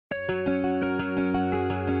Hello,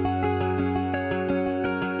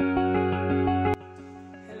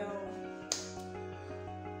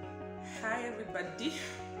 hi everybody.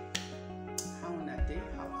 How are you?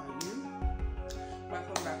 How are you?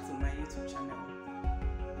 Welcome back to my YouTube channel.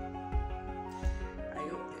 I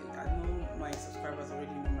know my subscribers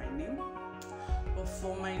already know my name, but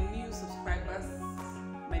for my new subscribers,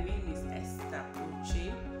 my name is Esther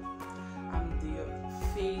Uche. I'm the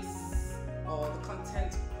face or the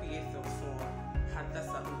content creator for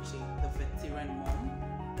Hadassa Uche, the veteran mom.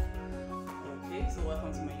 Okay, so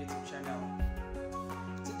welcome to my YouTube channel.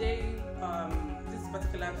 Today, this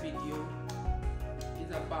particular video is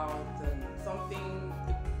about a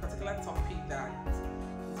particular topic that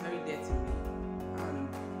is very dear to me, and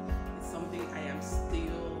it's something I am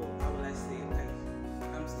still, how will I say,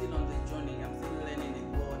 I'm still on the journey, I'm still learning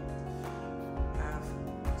it, but I've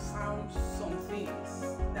found some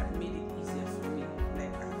things that made it easier for me.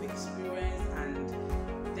 Like I've experienced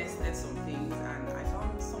and tested some things, and I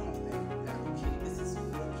found some of them that, okay, this is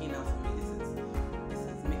working out for me, this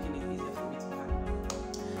is making it easier for me to handle.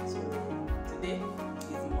 So today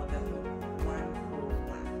is Motherhood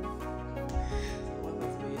 101. So welcome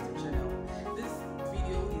to my YouTube channel. This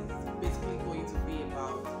video is basically going to be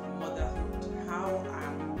about motherhood, how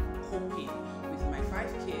I'm coping with my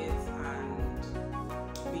 5 kids and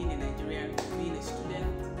being a Nigerian, being a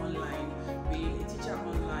student online, being a teacher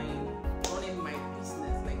online, running my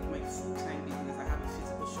business, like my full-time business. I have a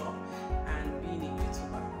physical shop, and being a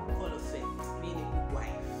YouTuber, all of it, being a good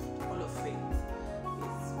wife, all of it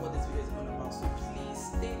is what this video is all about. So please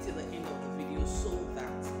stay till the end of the video so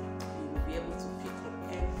that you will be able to pick up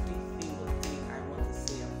every single thing I want to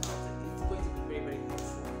say about it. It's going to be very, very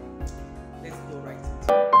helpful. Let's go right into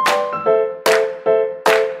it.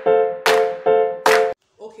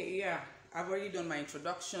 Okay, yeah, I've already done my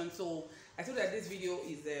introduction. So I thought that this video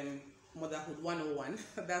is Motherhood 101.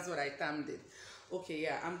 That's what I termed it. Okay,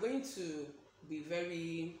 yeah, I'm going to be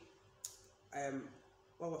very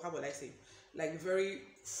how would I say, like very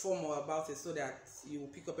formal about it so that you will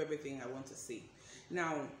pick up everything I want to say.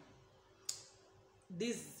 Now,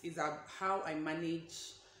 this is how I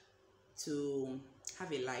manage to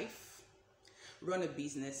have a life, run a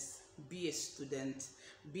business, be a student,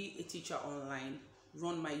 be a teacher online,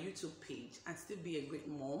 run my YouTube page, and still be a great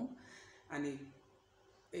mom and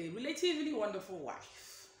a relatively wonderful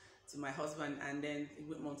wife to my husband, and then a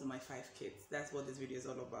great mom to my 5 kids. That's what this video is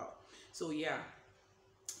all about. So yeah,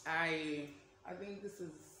 I think this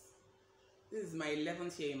is my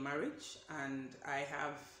 11th year in marriage, and I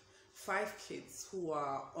have 5 kids who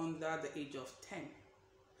are under the age of 10.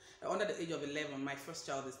 Under the age of 11. My first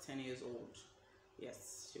child is 10 years old.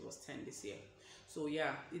 Yes, she was 10 this year. So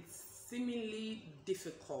yeah, it's seemingly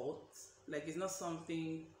difficult. Like, it's not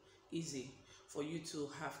something easy for you to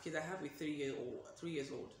have kids. I have a 3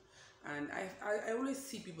 years old, and I always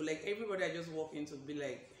see people, like everybody I just walk into be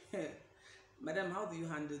like, Madam, how do you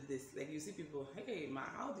handle this? Like, you see people, hey ma,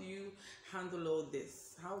 how do you handle all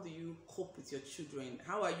this? How do you cope with your children?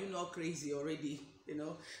 How are you not crazy already? You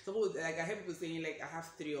know, suppose, like, I hear people saying, like, I have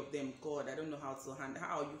 3 of them. God, I don't know how to handle.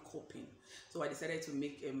 How are you coping? So I decided to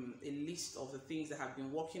make a list of the things that have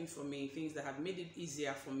been working for me, things that have made it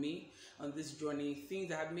easier for me on this journey, things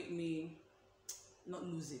that have made me not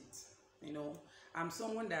lose it. You know, I'm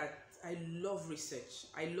someone that I love research.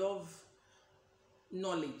 I love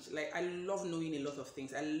knowledge. Like, I love knowing a lot of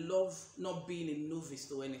things. I love not being a novice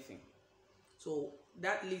to anything. So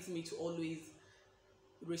that leads me to always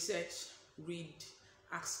research, read,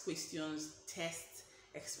 ask questions, test,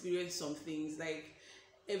 experience some things, like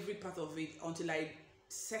every part of it, until I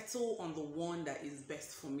settle on the one that is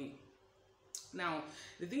best for me. Now,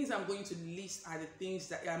 the things I'm going to list are the things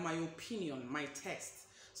that are my opinion, my test,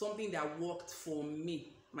 something that worked for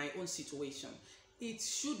me, my own situation. It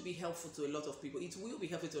should be helpful to a lot of people. It will be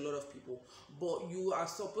helpful to a lot of people, but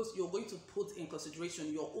you're going to put in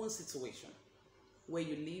consideration your own situation, where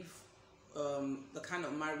you live, the kind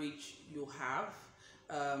of marriage you have,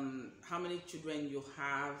 how many children you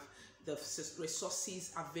have, the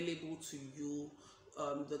resources available to you,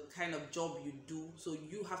 the kind of job you do. So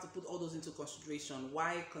you have to put all those into consideration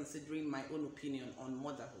while considering my own opinion on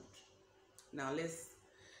motherhood. Now let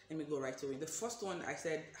me go right away. The first one, I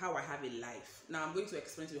said how I have a life. Now I'm going to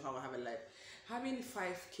explain to you how I have a life. Having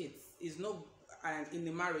 5 kids is not, and in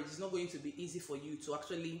the marriage, it's not going to be easy for you to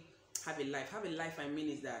actually have a life. Have a life, I mean,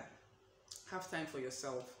 is that have time for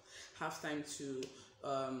yourself, have time to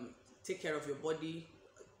take care of your body,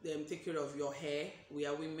 take care of your hair. We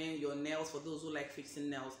are women. Your nails, for those who like fixing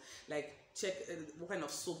nails, like check what kind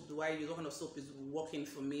of soap do I use, what kind of soap is working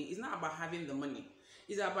for me. It's not about having the money.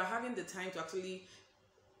 It's about having the time to actually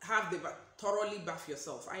thoroughly bath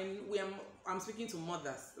yourself. I'm speaking to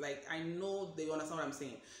mothers, like I know they understand what I'm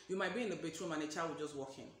saying. You might be in the bedroom and a child will just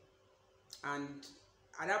walk in, and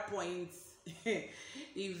at that point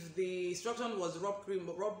if the instruction was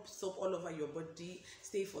rub soap all over your body,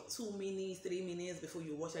 stay for 2 minutes 3 minutes before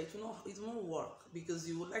you wash it, it won't work, because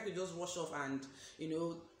you would like to just wash off and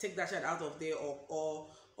take that child out of there, or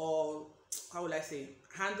how will I say,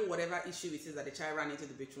 handle whatever issue it is that the child ran into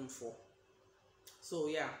the bedroom for. So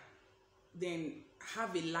yeah, then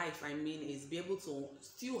have a life, is be able to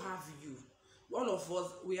still have you. All of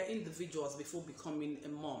us, we are individuals before becoming a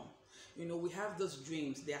mom. We have those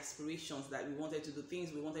dreams, the aspirations that we wanted to do,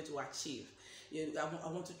 things we wanted to achieve. I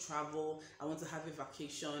want to travel, I want to have a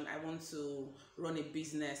vacation, I want to run a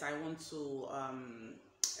business, I want to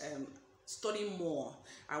study more,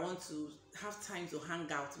 I want to have time to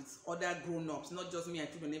hang out with other grown-ups, not just me and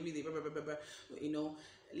children every day,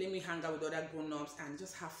 let me hang out with other grown-ups and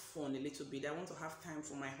just have fun a little bit. I want to have time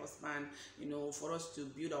for my husband, for us to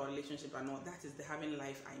build our relationship and all. That is the having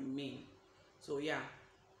life I mean. So yeah,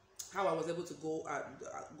 how I was able to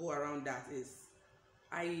go around that is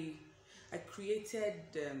I created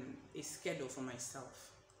a schedule for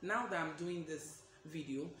myself. Now that I'm doing this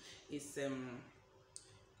video, it's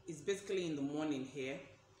basically in the morning here.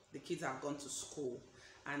 The kids have gone to school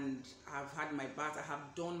and I've had my bath. I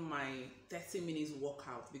have done my 30 minutes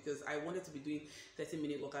workout, because I wanted to be doing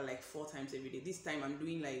 30-minute workout like 4 times every day. This time I'm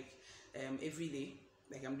doing like every day,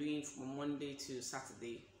 like I'm doing from Monday to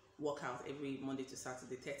Saturday workout, every Monday to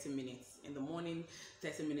Saturday, 30 minutes in the morning,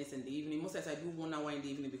 30 minutes in the evening. Most times I do 1 hour in the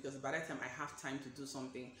evening, because by that time I have time to do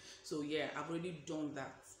something. So yeah, I've already done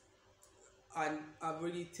that, and I've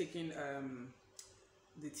already taken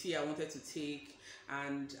the tea I wanted to take,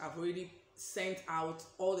 and I've already sent out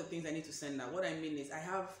all the things I need to send out. What I mean is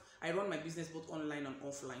I run my business both online and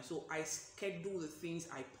offline, so I schedule the things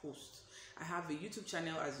I post. I have a YouTube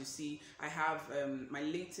channel, as you see. I have my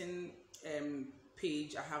LinkedIn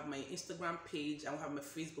page, I have my Instagram page, I have my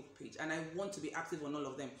Facebook page, and I want to be active on all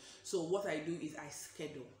of them. So what I do is I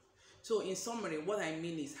schedule. So in summary, what I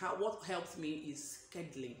mean is what helps me is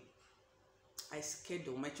scheduling. I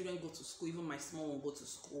schedule. My children go to school, even my small one go to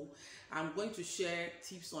school. I'm going to share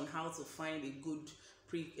tips on how to find a good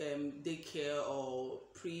daycare or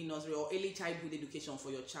pre-nursery or early childhood education for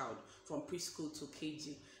your child, from preschool to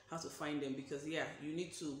KG, how to find them, because yeah, you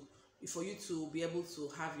need to, for you to be able to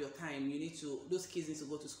have your time, those kids need to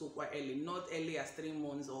go to school quite early, not early as 3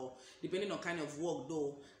 months, or depending on kind of work,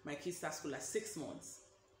 though my kids start school at 6 months.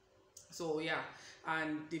 So yeah,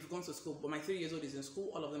 and they've gone to school, but my 3-year-old is in school,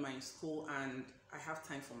 all of them are in school, and I have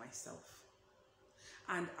time for myself.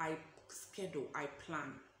 And I schedule, I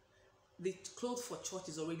plan. The clothes for church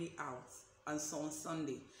is already out, and so on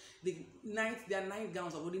Sunday, their night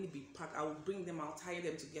gowns are already be packed. I will bring them out, tie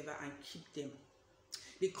them together, and keep them.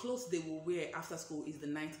 The clothes they will wear after school is the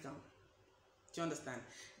night gown. Do you understand?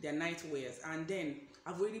 Their night wears. And then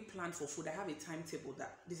I've already planned for food. I have a timetable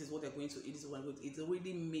that this is what they're going to eat, this is what I'm going to eat. It's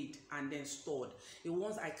already made and then stored. The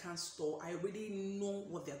ones I can't store, I already know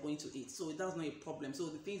what they're going to eat, so that's not a problem. So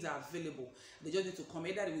the things are available. They just need to come.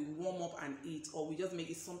 Either we warm up and eat, or we just make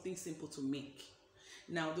it something simple to make.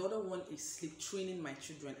 Now the other one is sleep training my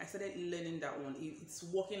children. I started learning that one. It's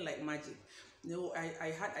working like magic.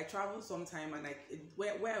 I traveled sometime, and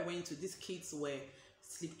where I went to, these kids were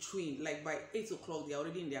sleep trained. Like by 8 o'clock they're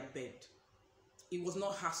already in their bed. It was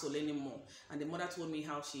not hassle anymore. And the mother told me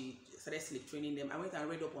how she started sleep training them. I went and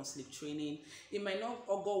read up on sleep training. It might not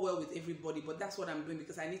all go well with everybody, but that's what I'm doing,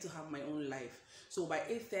 because I need to have my own life. So by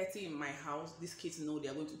 8:30 in my house, these kids know they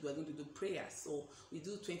are going to do prayers. So we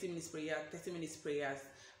do 20 minutes prayer, 30 minutes prayers,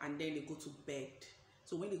 and then they go to bed.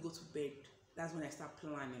 So when they go to bed, that's when I start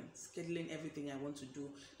planning, scheduling everything I want to do.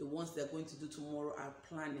 The ones they're going to do tomorrow, I'll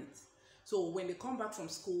plan it. So when they come back from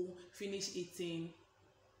school, finish eating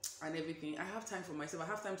and everything, I have time for myself. I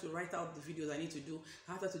have time to write out the videos I need to do.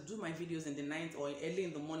 I have time to do my videos in the night or early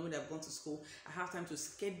in the morning when they've gone to school. I have time to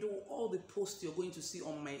schedule all the posts you're going to see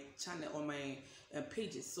on my channel, on my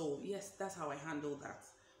pages. So yes, that's how I handle that.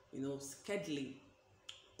 Scheduling,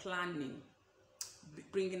 planning,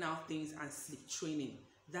 bringing out things, and sleep training.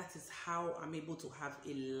 That is how I'm able to have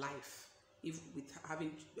a life, with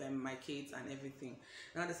having my kids and everything.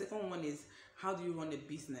 Now the second one is, how do you run a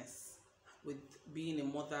business with being a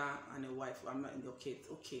mother and a wife? I'm not in your kids.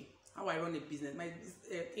 Okay, how I run a business. My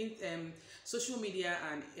social media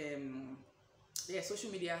and social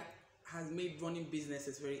media has made running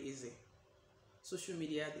businesses very easy. social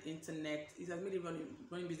media, the internet. It has made it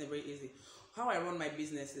running business very easy. How I run my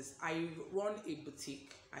business is I run a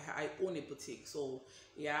boutique. I own a boutique. So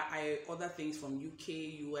yeah, I order things from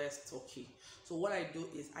UK, US, Turkey. So what I do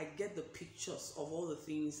is I get the pictures of all the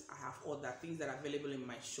things I have ordered, things that are available in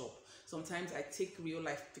my shop. Sometimes I take real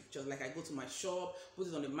life pictures, like I go to my shop, put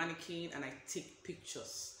it on the mannequin, and I take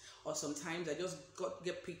pictures. Or sometimes I just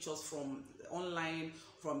get pictures from online,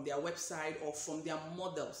 from their website, or from their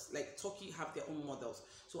models. Like Turkey have their own models,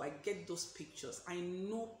 so I get those pictures. I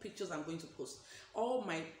know pictures I'm going to post.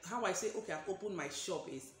 How I say okay, I've opened my shop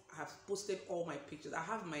is I have posted all my pictures. I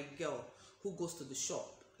have my girl who goes to the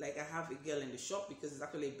shop. Like I have a girl in the shop because it's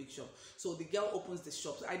actually a big shop. So the girl opens the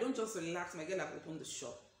shop. So I don't just relax. My girl has opened the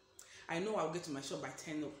shop. I know I'll get to my shop by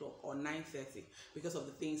 10 o'clock or 9:30 because of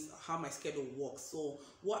the things, how my schedule works. So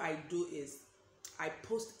what I do is I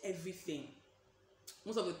post everything.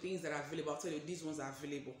 Most of the things that are available, I'll tell you, these ones are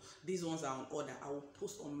available, these ones are on order. I will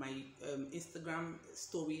post on my Instagram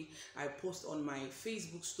story, I post on my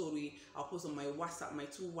Facebook story, I'll post on my WhatsApp, my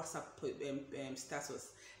 2 WhatsApp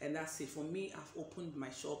status, and that's it. For me, I've opened my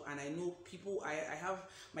shop, and I know people, I have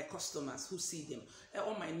my customers who see them.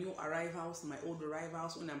 All my new arrivals, my old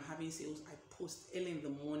arrivals, when I'm having sales, I post early in the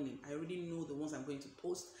morning. I already know the ones I'm going to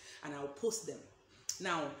post, and I'll post them.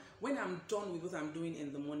 Now, when I'm done with what I'm doing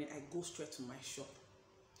in the morning, I go straight to my shop.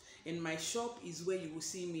 In my shop is where you will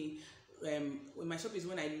see me. In my shop is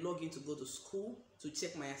when I log in to go to school to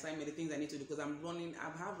check my assignment, the things I need to do, because I'm running.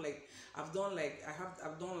 I've done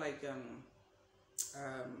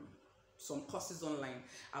some courses online.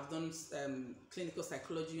 I've done clinical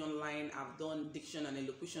psychology online. I've done diction and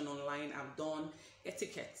elocution online. I've done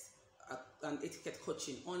etiquette and etiquette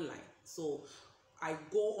coaching online. So I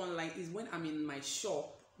go online is when I'm in my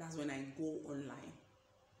shop. That's when I go online.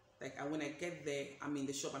 Like when I get there, I'm in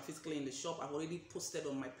the shop, I'm physically in the shop, I've already posted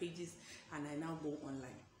on my pages, and I now go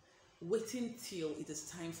online. Waiting till it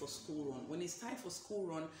is time for school run. When it's time for school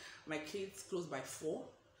run, my kids close by 4.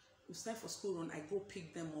 It's time for school run, I go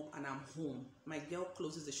pick them up and I'm home. My girl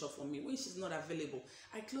closes the shop for me. When she's not available,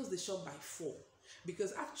 I close the shop by 4.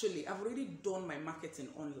 Because actually, I've already done my marketing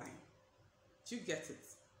online. Do you get it?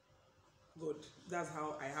 Good. That's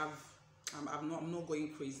how I have, I'm not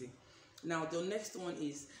going crazy. Now the next one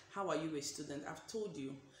is, how are you a student? I've told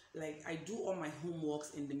you, like I do all my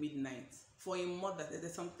homeworks in the midnight. For a mother,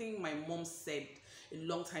 there's something my mom said a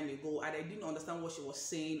long time ago, and I didn't understand what she was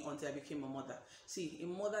saying until I became a mother. See, a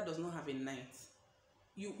mother does not have a night.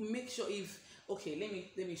 You make sure if, okay, let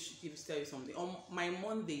me tell you something. On my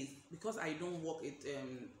Mondays, because I don't work at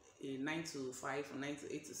a 9 to 5 or 9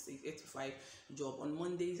 to 8 to 6, 8 to 5 job, on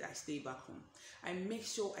Mondays I stay back home. I make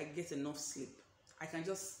sure I get enough sleep. I can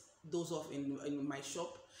just doze off in my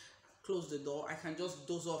shop, close the door. I can just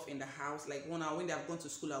doze off in the house like 1 hour. When they have gone to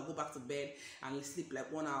school, I'll go back to bed and sleep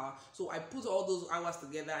like 1 hour. So I put all those hours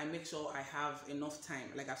together. I make sure I have enough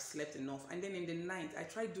time, like I've slept enough. And then in the night, I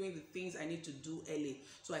try doing the things I need to do early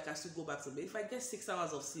so I can still go back to bed. If I get 6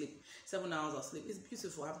 hours of sleep, 7 hours of sleep, it's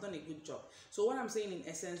beautiful. I've done a good job. So what I'm saying in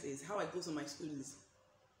essence is, how I go to my students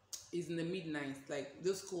is in the midnight. Like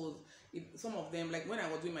those schools, some of them, like when I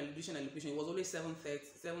was doing my nutrition and elocution, it was always 7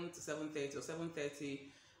 to 7:30 or 7:30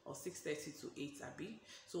 or 6:30 to 8 abi.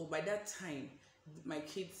 So by that time, my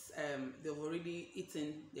kids they've already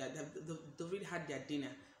eaten, they've already had their dinner,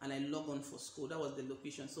 and I log on for school. That was the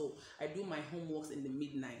location. So I do my homeworks in the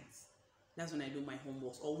midnight. That's when I do my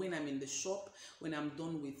homeworks. Or when I'm in the shop, when I'm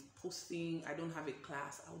done with posting, I don't have a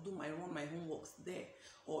class, I'll run my homeworks there.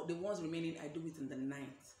 Or the ones remaining, I do it in the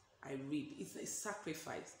night. I read. It's a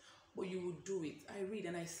sacrifice, but you will do it. I read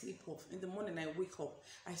and I sleep off. In the morning, I wake up.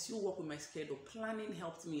 I still work with my schedule. Planning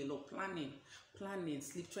helped me a lot. Planning,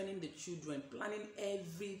 sleep training the children, planning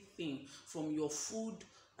everything from your food.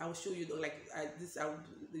 I will show you, I'm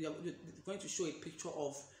going to show a picture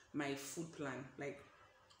of my food plan, like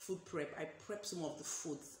food prep. I prep some of the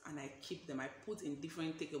foods and I keep them. I put in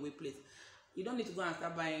different takeaway plates. You don't need to go and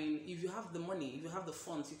start buying. If you have the money, if you have the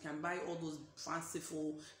funds, you can buy all those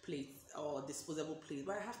fanciful plates or disposable plates.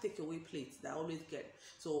 But I have takeaway plates that I always get.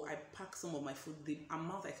 So I pack some of my food, the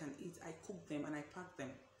amount I can eat, I cook them and I pack them.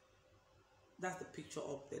 That's the picture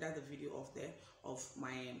up there. That's the video up there of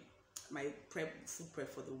my food prep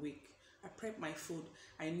for the week. I prep my food.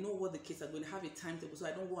 I know what the kids are going to have a timetable, so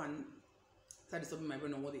I don't go and start disturbing my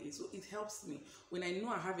brain on what it is. So it helps me. When I know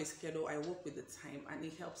I have a schedule, I work with the time, and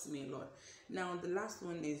it helps me a lot. Now the last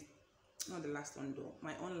one is not the last one though.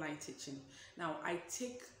 My online teaching. Now I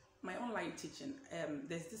take my online teaching.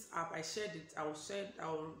 There's this app. I shared it. I'll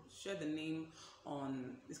share the name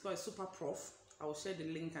on. It's called Super Prof. I will share the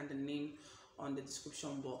link and the name on the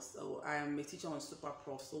description box. So I am a teacher on Super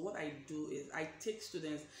Prof. So what I do is I take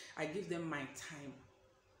students, I give them my time,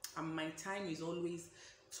 and my time is always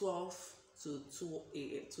 12 to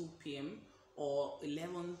 2 p.m. or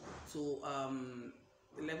 11 to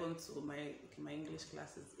 11 to my English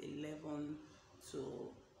class is 11 to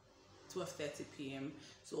 12:30 p.m.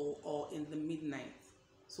 so, or in the midnight.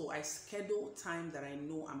 So I schedule time that I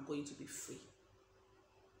know I'm going to be free,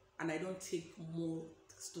 and I don't take more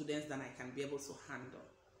students than I can be able to handle.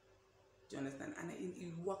 Do you understand? And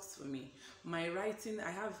it works for me. My writing,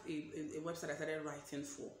 I have a website I started writing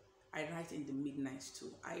for. I write in the midnight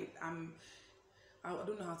too. I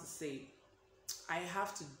don't know how to say. I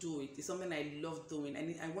have to do it. It's something I love doing,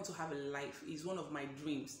 and I want to have a life. It's one of my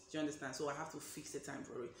dreams. Do you understand? So I have to fix the time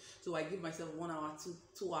for it. So I give myself 1 hour,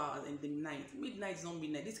 2 hours in the night. Midnight is not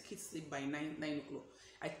midnight. These kids sleep by 9 o'clock.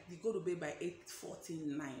 They go to bed by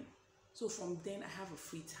 8:49. So from then I have a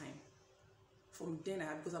free time. From then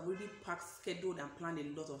because I've already packed, scheduled, and planned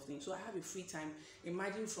a lot of things. So I have a free time.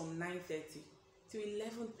 Imagine from 9:30 to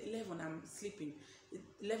 11 I'm sleeping.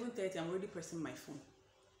 11:30 I'm already pressing my phone.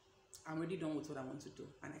 I'm already done with what I want to do,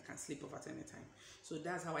 and I can sleep off at any time. So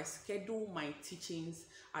that's how I schedule my teachings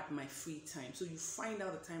at my free time. So you find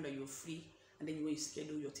out the time that you're free, and then you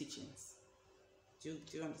schedule your teachings. Do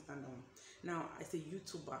you understand that one? Now, as a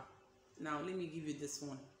YouTuber, now let me give you this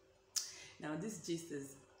one. Now this gist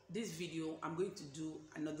is, this video, I'm going to do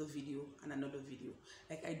another video and another video.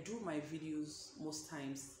 Like I do my videos most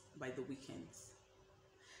times by the weekends.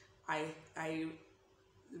 I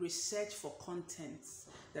research for contents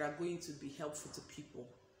that are going to be helpful to people.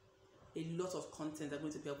 A lot of content are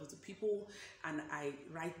going to be helpful to people, and I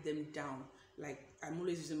write them down. Like I'm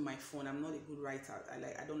always using my phone. I'm not a good writer.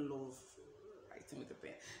 I don't love writing with a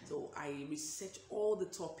pen. So I research all the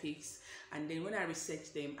topics, and then when I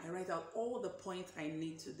research them, I write out all the points I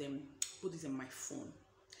need to them, put it in my phone.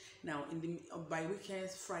 Now, by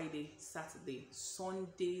weekends, Friday, Saturday,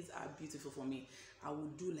 Sundays are beautiful for me. I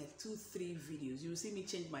will do like 2-3 videos. You will see me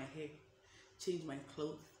change my hair, change my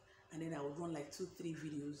clothes, and then I will run like 2-3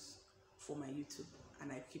 videos for my YouTube,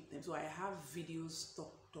 and I keep them. So I have videos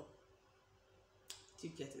stocked up. Do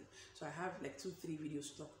you get it? So I have like 2-3 videos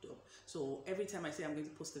stocked up. So every time I say I'm going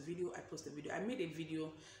to post a video, I post a video. I made a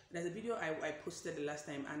video. There's a video I posted the last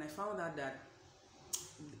time, and I found out that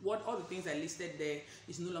all the things I listed there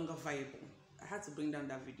is no longer viable. I had to bring down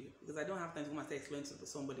that video because I don't have time to come and explain to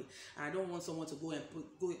somebody, and I don't want someone to go and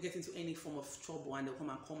get into any form of trouble and they'll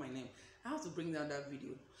come and call my name. I have to bring down that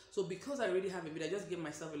video. So because I already have a video, I just gave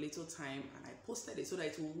myself a little time and I posted it so that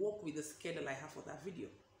it will work with the schedule I have for that video.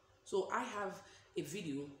 So I have a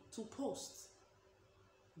video to post.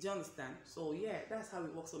 Do you understand? So yeah, that's how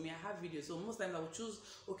it works for me. I have videos, so most times I will choose,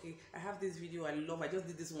 okay, I have this video I love, I just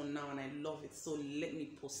did this one now and I love it, so let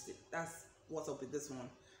me post it. That's what's up with this one.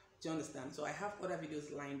 Do you understand? So I have other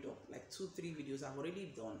videos lined up, like 2-3 videos I've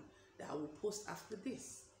already done that I will post after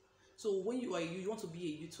this. So when you want to be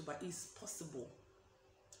a YouTuber, it's possible.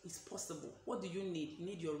 It's possible. What do you need? You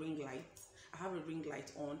need your ring light. I have a ring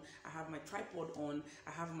light on. I have my tripod on.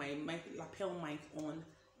 I have my lapel mic on.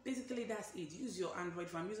 Basically, that's it. Use your Android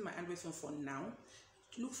phone. I'm using my Android phone for now.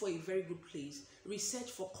 Look for a very good place.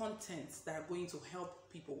 Research for contents that are going to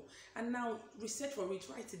help people. And now, research for it,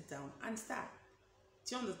 write it down, and start.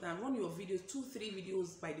 Do you understand? Run your videos, 2-3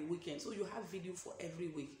 videos by the weekend. So you have video for every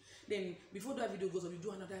week. Then, before that video goes up, you do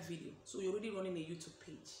another video. So you're already running a YouTube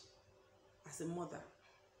page as a mother.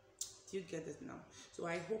 Do you get it now? So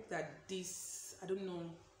I hope that this, I don't know,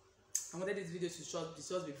 I wanted this video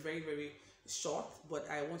to be very, very short, but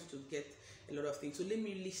I want you to get a lot of things. So let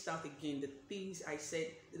me list out again the things I said,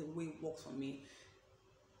 the way it works for me.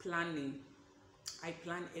 Planning. I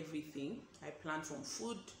plan everything. I plan from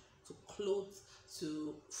food to clothes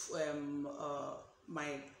to my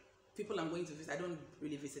people I'm going to visit. I don't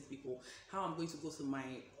really visit people. How I'm going to go to my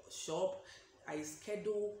shop. I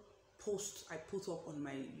schedule posts I put up on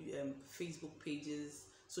my Facebook pages,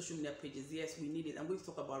 social media pages. Yes, we need it. I'm going to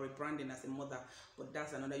talk about rebranding as a mother, but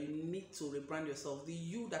that's another. You need to rebrand yourself. The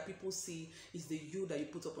you that people see is the you that you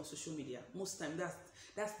put up on social media. Most time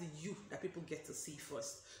that's the you that people get to see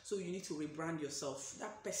first. So you need to rebrand yourself.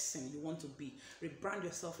 That person you want to be, rebrand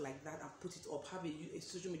yourself like that and put it up. Have a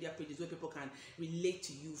social media pages where people can relate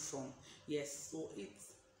to you from. Yes, so it's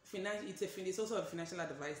also a financial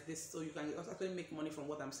advice. So you can actually make money from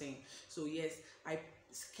what I'm saying. So yes, I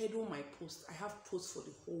schedule my posts. I have posts for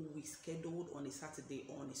the whole week scheduled on a Saturday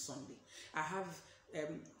or on a Sunday. I have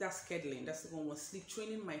that scheduling. That's the one. Sleep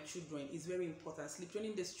training my children is very important. Sleep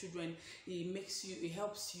training these children, it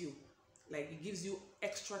helps you, like it gives you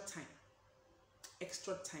extra time.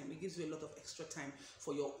 It gives you a lot of extra time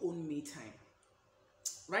for your own me time.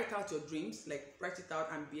 Write out your dreams, like write it out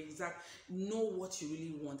and be exact. Know what you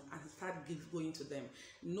really want and start going to them.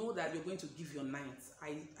 Know that you're going to give your nights.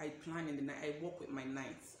 I plan in the night. I work with my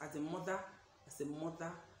nights as a mother. As a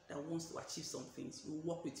mother that wants to achieve some things, you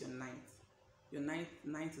work with your nights. Your night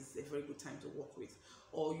is a very good time to work with,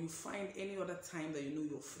 or you find any other time that you know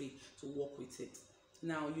you're free to work with it.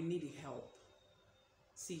 Now you need help.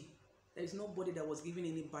 See, there is nobody that was given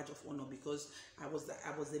any badge of honor because I was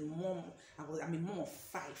a mom. I'm a mom of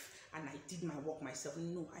 5 and I did my work myself.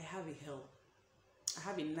 No, I have a help. I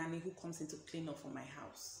have a nanny who comes in to clean up for my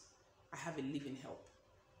house. I have a living help.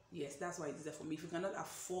 Yes, that's why it's there for me. If you cannot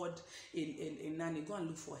afford a nanny, go and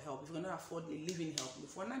look for help. If you cannot afford a living help, look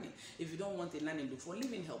for a nanny. If you don't want a nanny, look for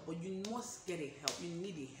living help. But you must get a help. You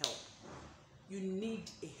need a help. You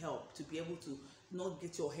need a help to be able to not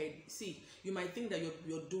get your head. See, you might think that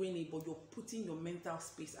you're doing it, but you're putting your mental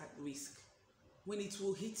space at risk. When it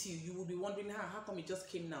will hit you, you will be wondering, how come it just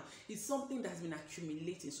came now? It's something that's been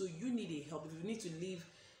accumulating. So you need a help. If you need to live,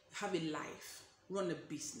 have a life, run a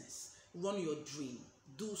business, run your dream,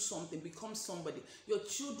 do something, become somebody. Your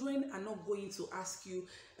children are not going to ask you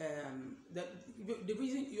the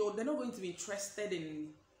reason they're not going to be interested in,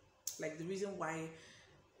 like, the reason why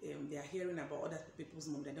they are hearing about other people's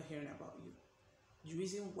mom. They're not hearing about you. The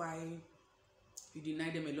reason why you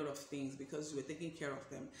deny them a lot of things because you were taking care of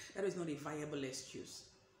them, that is not a viable excuse.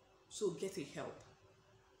 So get a help.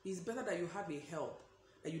 It's better that you have a help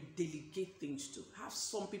that you delegate things to. Have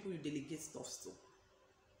some people you delegate stuff to.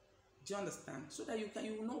 Do you understand? So that you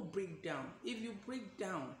will not break down. If you break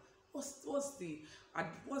down, what's the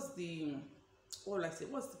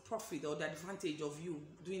profit or the advantage of you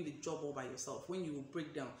doing the job all by yourself when you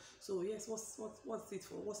break down? So yes, what's it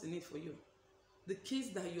for? What's the need for you? The kids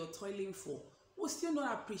that you're toiling for will still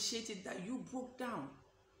not appreciate it that you broke down.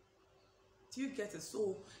 Do you get it?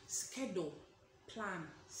 So schedule, plan,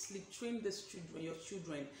 sleep train your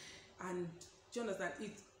children, and do you understand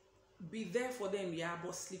it? Be there for them, yeah,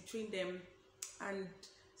 but sleep train them and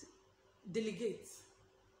delegate.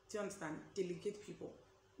 Do you understand? Delegate people.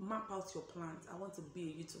 Map out your plans. I want to be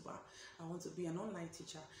a YouTuber. I want to be an online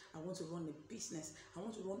teacher. I want to run a business. I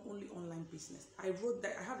want to run only online business. I wrote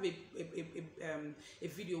that. I have a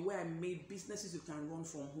video where I made businesses you can run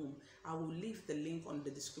from home. I will leave the link on the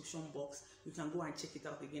description box. You can go and check it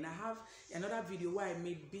out again. I have another video where I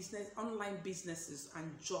made online businesses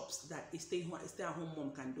and jobs that a stay-at-home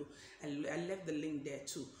mom can do. I left the link there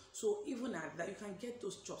too. So even at that, you can get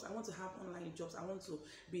those jobs. I want to have online jobs. I want to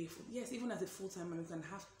be, yes, even as a full-timer, you can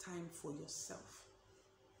have time for yourself.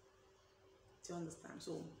 Do you understand?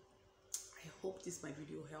 So I hope my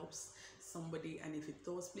video helps somebody, and if it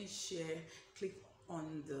does, please share, click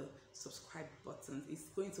on the subscribe button. It's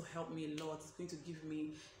going to help me a lot. It's going to give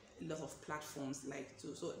me a lot of platforms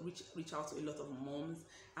so reach out to a lot of moms.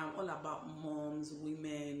 I'm all about moms,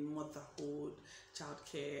 women, motherhood,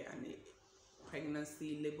 childcare, and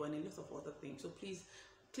pregnancy, labor, and a lot of other things. So please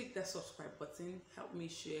click that subscribe button, help me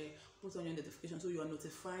share, put on your notification so you are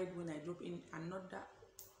notified when I drop in another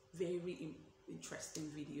very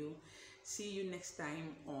interesting video. See you next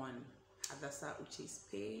time on Hadassa Uche's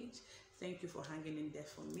page. Thank you for hanging in there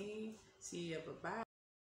for me. See you, bye-bye.